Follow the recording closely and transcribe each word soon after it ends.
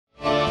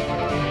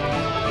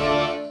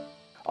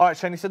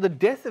right, Shani, so the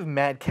death of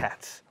Mad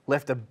Catz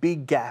left a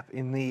big gap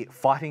in the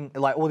fighting,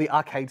 or the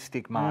arcade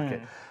stick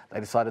market. They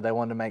decided they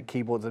wanted to make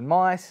keyboards and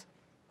mice.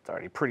 It's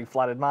already a pretty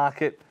flooded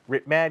market.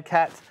 Rip Mad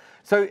Catz.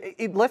 So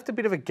it left a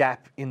bit of a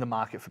gap in the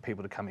market for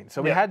people to come in.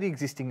 So we had the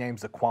existing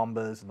names, the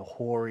Quambas and the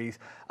Horis.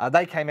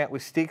 They came out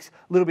with sticks,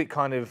 a little bit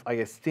kind of, I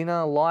guess,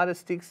 thinner, lighter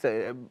sticks.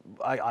 I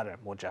don't know,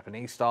 more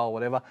Japanese style,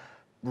 whatever.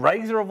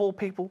 Razer, of all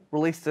people,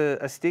 released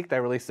a stick. They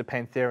released the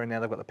Panthera, and now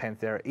they've got the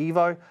Panthera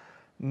Evo.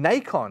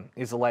 Nacon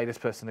is the latest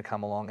person to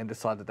come along and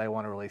decide that they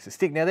want to release a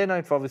stick. Now, they're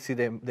known for, obviously,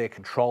 their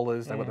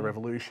controllers. They've got the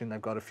Revolution.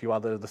 They've got a few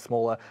other, the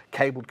smaller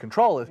cabled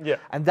controllers.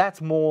 And that's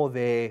more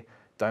their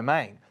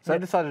domain. So they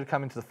decided to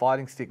come into the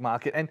fighting stick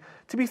market. And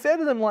to be fair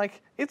to them,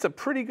 like, it's a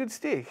pretty good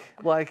stick.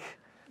 Like,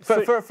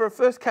 for a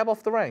first cab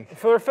off the rank.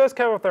 For a first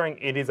cab off the rank,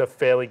 it is a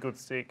fairly good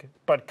stick.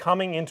 But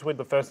coming into it,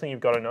 the first thing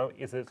you've got to know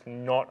is it's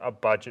not a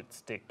budget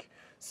stick.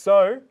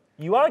 So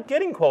you are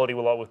getting quality a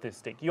lot with this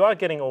stick. You are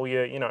getting all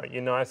your,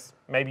 your nice,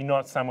 maybe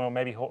not Samuel,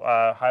 maybe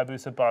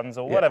Hayabusa buttons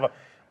or whatever.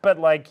 But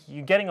like,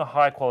 you're getting a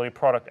high quality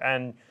product,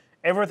 and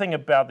everything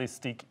about this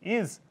stick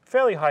is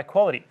fairly high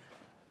quality.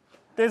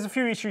 There's a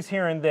few issues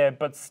here and there,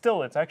 but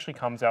still, it actually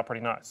comes out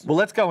pretty nice. Well,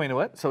 let's go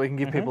into it so we can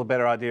give people a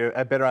better idea,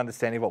 a better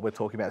understanding of what we're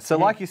talking about. So,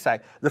 like you say,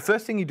 the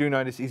first thing you do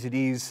notice is it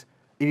is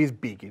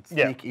big. It's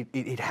thick.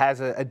 It has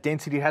a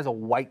density. It has a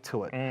weight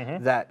to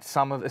it that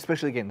some of,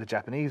 especially again, the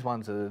Japanese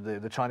ones,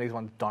 the Chinese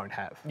ones, don't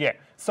have. Yeah.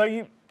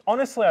 So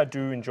honestly, I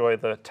do enjoy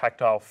the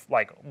tactile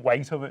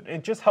weight of it.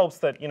 It just helps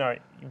that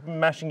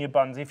mashing your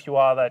buttons. If you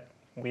are that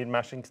weird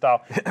mashing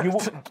style,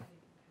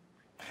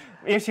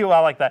 if you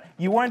are like that,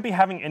 you won't be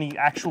having any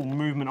actual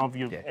movement of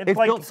your... It's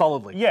built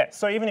solidly. Yeah,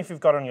 so even if you've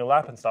got it on your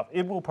lap and stuff,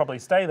 it will probably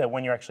stay there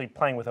when you're actually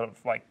playing with it,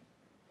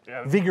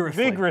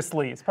 vigorously.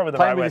 Vigorously, it's probably the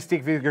right way. Playing with the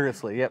stick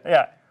vigorously,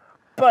 Yeah.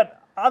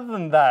 But other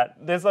than that,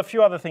 there's a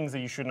few other things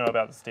that you should know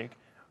about the stick.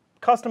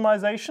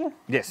 Customization?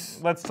 Yes.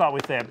 Let's start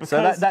with there.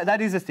 So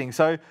that is a thing.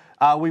 So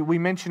we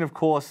mentioned, of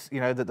course,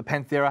 that the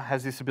Panthera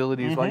has this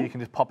ability as well. You can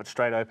just pop it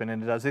straight open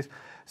and it does this.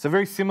 So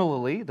very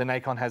similarly, the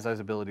Nacon has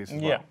those abilities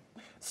as well.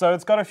 So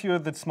it's got a few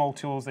of the small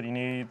tools that you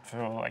need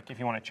for, if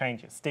you want to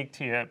change your stick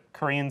to your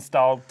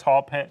Korean-style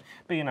top hat.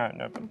 But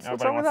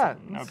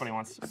nobody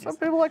wants to. Some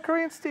people like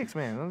Korean sticks,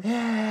 man.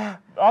 Yeah.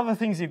 Other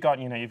things you've got,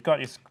 you've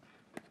got your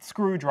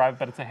screwdriver,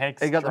 but it's a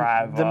hex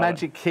drive. The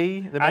magic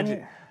key.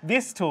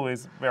 This tool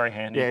is very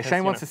handy. Yeah,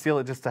 Shane wants to steal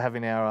it just to have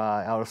in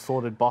our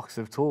assorted box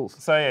of tools.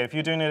 So yeah, if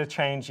you do need to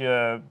change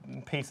your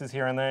pieces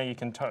here and there, you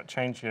can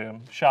change your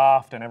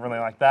shaft and everything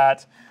like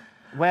that.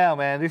 Wow,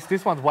 man,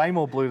 this one's way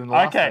more blue than the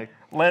last week.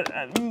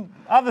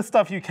 Other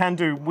stuff you can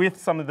do with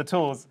some of the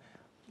tools.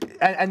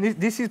 And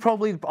this is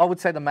probably, I would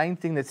say, the main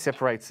thing that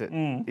separates it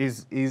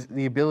is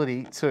the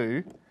ability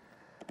to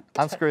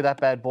unscrew that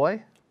bad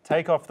boy,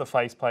 take off the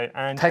faceplate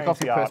and take off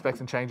your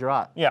perspex and change your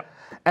art. Yeah,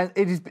 and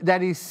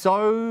that is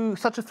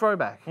such a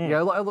throwback. We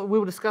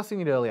were discussing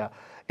it earlier.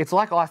 It's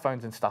like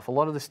iPhones and stuff. A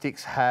lot of the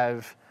sticks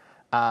have.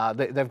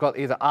 They've got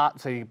either art,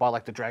 so you buy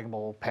like the Dragon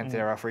Ball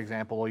Panthera, for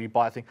example, or you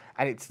buy a thing,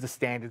 and it's the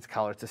standards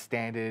color. It's a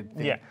standard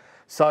thing. Yeah.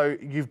 So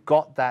you've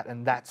got that,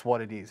 and that's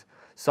what it is.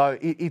 So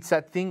it's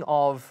that thing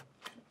of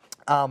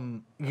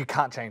you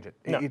can't change it.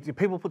 No.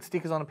 People put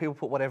stickers on it, people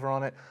put whatever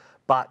on it,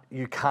 but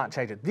you can't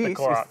change it. This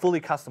is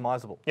fully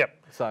customizable.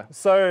 Yep.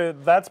 So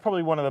that's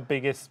probably one of the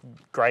biggest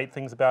great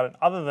things about it.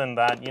 Other than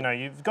that,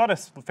 you've got a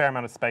fair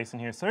amount of space in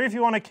here. So if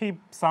you want to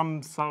keep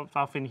some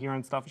stuff in here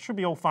and stuff, it should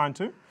be all fine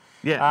too.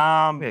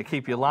 Yeah.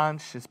 Keep your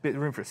lunch. There's a bit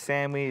of room for a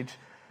sandwich.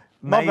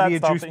 Maybe a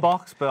juice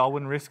box, but I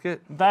wouldn't risk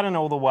it. That and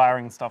all the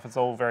wiring stuff, it's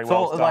all very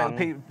well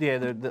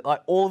done.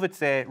 All of it's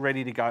there,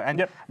 ready to go.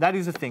 And that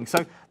is the thing.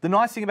 So the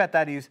nice thing about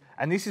that is,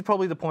 and this is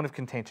probably the point of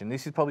contention,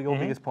 this is probably your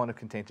biggest point of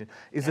contention,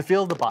 is the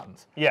feel of the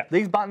buttons. Yeah.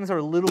 These buttons are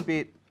a little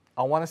bit,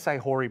 I want to say,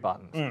 Hori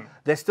buttons.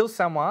 They're still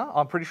Samurai.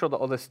 I'm pretty sure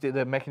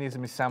the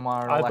mechanism is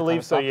Samurai. And all I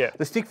believe so, yeah.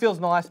 The stick feels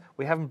nice.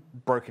 We haven't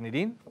broken it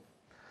in.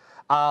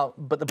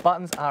 But the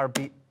buttons are a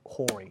bit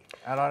Hori.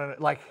 And I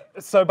don't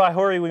So by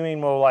Hori, we mean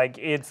more like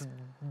it's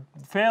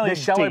fairly They're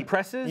shallow deep.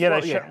 presses? Yeah,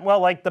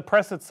 the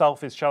press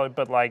itself is shallow,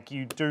 but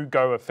you do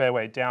go a fair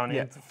way down.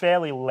 Yeah. It's a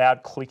fairly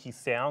loud, clicky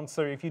sound.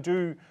 So if you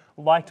do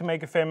like to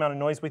make a fair amount of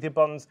noise with your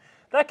buttons,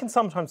 that can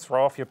sometimes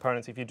throw off your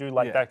opponents if you do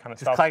like that kind of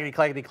stuff. Just clackety,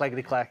 clackety,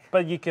 clackety, clack.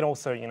 But you can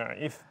also,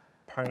 if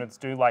opponents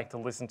do like to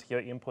listen to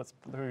your inputs,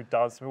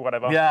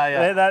 whatever.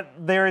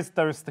 There is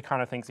those the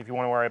kind of things if you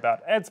want to worry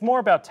about. It's more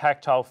about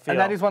tactile feel. And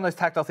that is one of those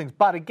tactile things.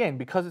 But again,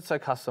 because it's so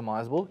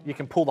customizable, you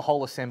can pull the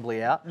whole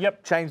assembly out,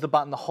 change the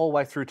button the whole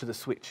way through to the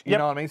switch. You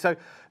know what I mean? So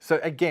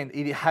again,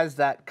 it has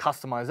that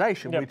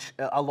customization, which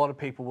a lot of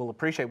people will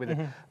appreciate with it.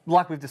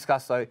 Like we've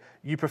discussed, though,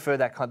 you prefer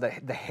that kind of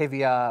the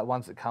heavier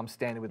ones that come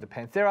standard with the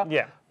Panthera.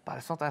 Yeah. But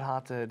it's not that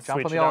hard to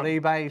jump on the old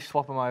eBay,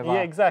 swap them over.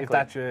 Yeah, exactly. If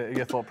that's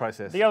your thought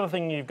process. The other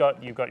thing you've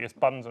got your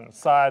buttons on the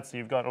side, so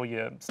you've got all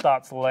your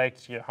start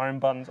select, your home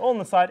buttons all on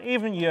the side,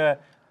 even your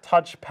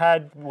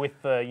touchpad with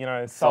the, you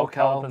know, soul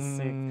caliper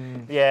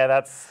stick. Yeah,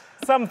 that's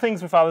some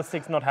things with other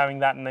sticks not having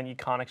that, and then you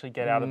can't actually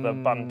get out of the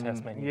button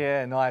test menu.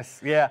 Yeah,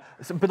 nice. Yeah,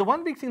 but the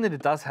one big thing that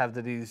it does have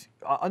that is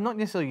not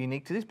necessarily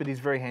unique to this, but is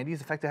very handy, is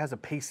the fact that it has a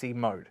PC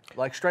mode.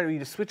 Like straight away, you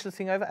just switch the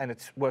thing over, and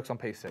it works on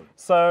PC.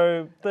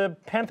 So the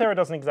Panthera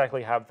doesn't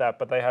exactly have that,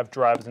 but they have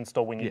drivers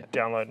installed when you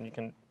download, and you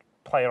can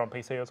play it on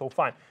PC. It's all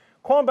fine.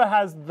 Quamba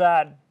has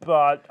that,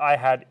 but I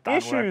had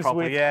issues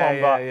with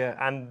Quamba,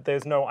 and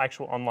there's no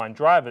actual online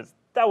drivers.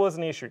 That was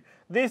an issue.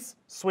 This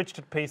switched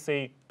to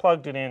PC,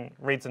 plugged it in,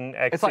 reads an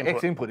X input. It's like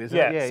X input, is it?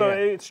 Yeah, so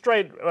it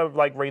straight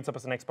like reads up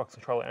as an Xbox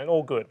controller, and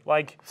all good.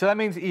 Like, so that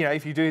means, you know,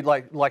 if you do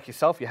like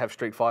yourself, you have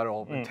Street Fighter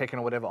or Tekken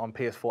or whatever on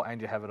PS4 and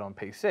you have it on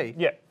PC.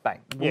 Yeah. Bang.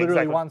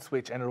 Literally one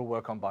switch and it'll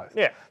work on both.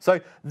 Yeah. So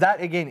that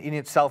again in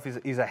itself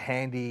is a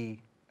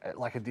handy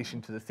like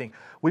addition to the thing.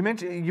 You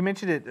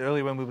mentioned it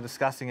earlier when we were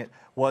discussing it,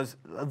 was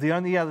the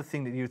only other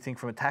thing that you would think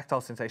from a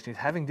tactile sensation is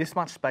having this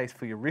much space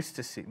for your wrist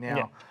to sit.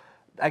 Now,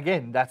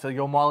 again,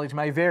 your mileage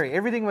may vary.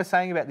 Everything we're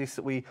saying about this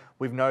that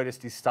we've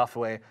noticed is stuff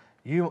where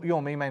you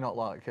or me may not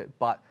like it,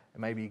 but it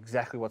may be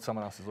exactly what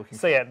someone else is looking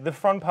for. So yeah, the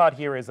front part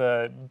here is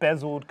a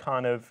bezeled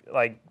kind of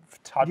like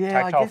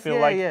tactile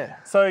feel.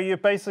 So you're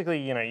basically,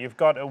 you know, you've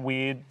got a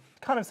weird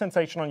kind of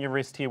sensation on your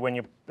wrist here when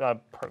you're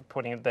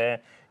putting it there.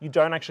 You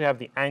don't actually have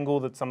the angle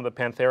that some of the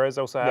Pantheras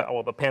also have,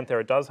 or the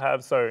Panthera does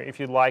have. So if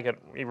you like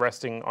it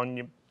resting on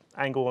your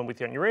angle and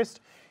with you on your wrist,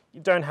 you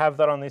don't have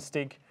that on this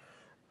stick.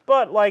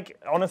 But like,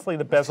 honestly,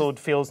 the bezeled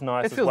feels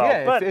nice as well.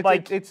 Yeah,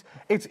 but it's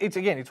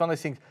again, it's one of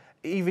those things.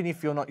 Even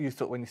if you're not used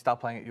to it, when you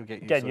start playing it, you'll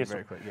get used to it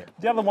very quick. Yeah.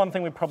 The other one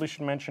thing we probably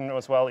should mention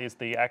as well is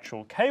the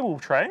actual cable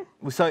tray.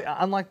 So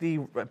unlike the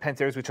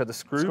Pantheras, which are the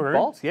screw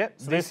bolts, so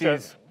this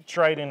is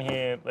straight in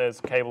here.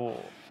 There's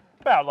cable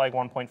about like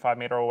 1.5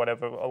 meter or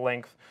whatever a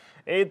length.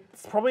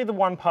 It's probably the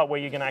one part where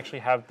you're going to actually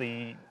have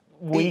the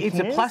weakness.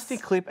 It's a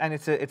plastic clip and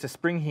it's a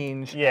spring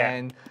hinge. Yeah.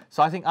 And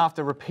so I think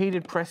after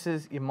repeated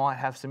presses, you might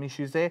have some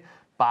issues there.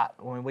 But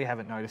I mean, we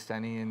haven't noticed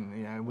any, and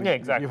you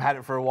know, you've had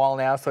it for a while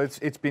now, so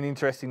it's been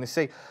interesting to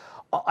see.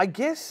 I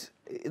guess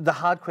the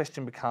hard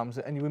question becomes,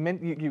 and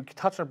you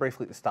touched on it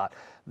briefly at the start,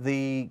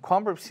 the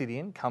Quamba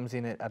Obsidian comes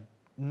in at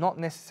not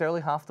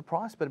necessarily half the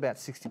price, but about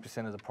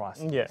 60% of the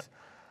price. Yeah.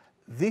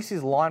 This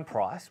is line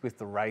price with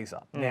the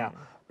Razer. Now,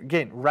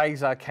 again,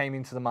 Razer came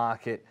into the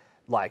market,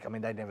 like, I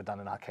mean, they'd never done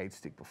an arcade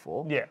stick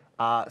before. Yeah.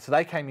 So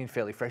they came in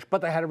fairly fresh,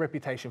 but they had a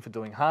reputation for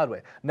doing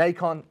hardware.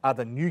 Nacon are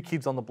the new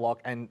kids on the block,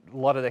 and a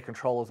lot of their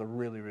controllers are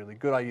really, really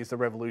good. I use the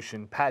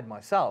Revolution pad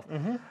myself.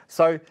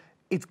 So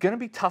it's going to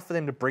be tough for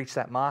them to breach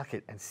that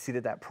market and sit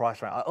at that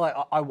price range.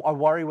 I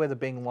worry whether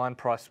being line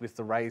priced with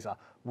the Razer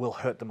will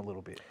hurt them a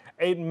little bit.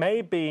 It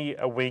may be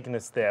a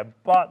weakness there,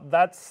 but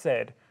that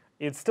said,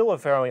 it's still a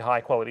fairly high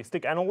quality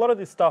stick. And a lot of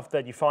this stuff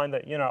that you find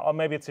that, you know, or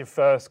maybe it's your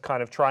first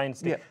kind of try-and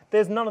stick,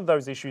 there's none of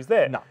those issues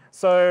there. No.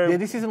 So yeah,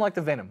 this isn't like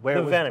the Venom, where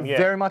it was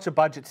very much a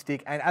budget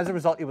stick, and as a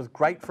result, it was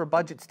great for a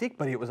budget stick,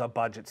 but it was a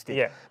budget stick.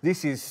 Yeah.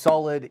 This is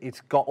solid. It's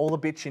got all the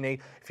bits you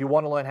need. If you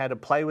want to learn how to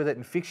play with it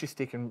and fix your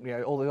stick and, you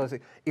know, all those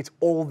things, it's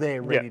all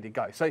there ready to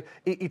go. So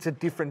it's a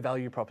different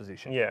value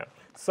proposition. Yeah.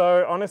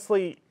 So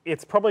honestly,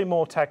 it's probably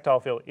more tactile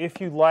feel.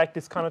 If you like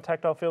this kind of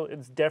tactile feel,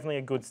 it's definitely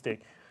a good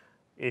stick.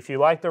 If you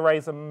like the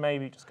Razer,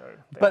 maybe just go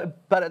there.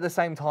 But at the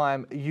same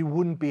time, you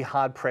wouldn't be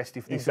hard pressed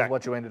if this is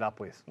what you ended up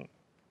with.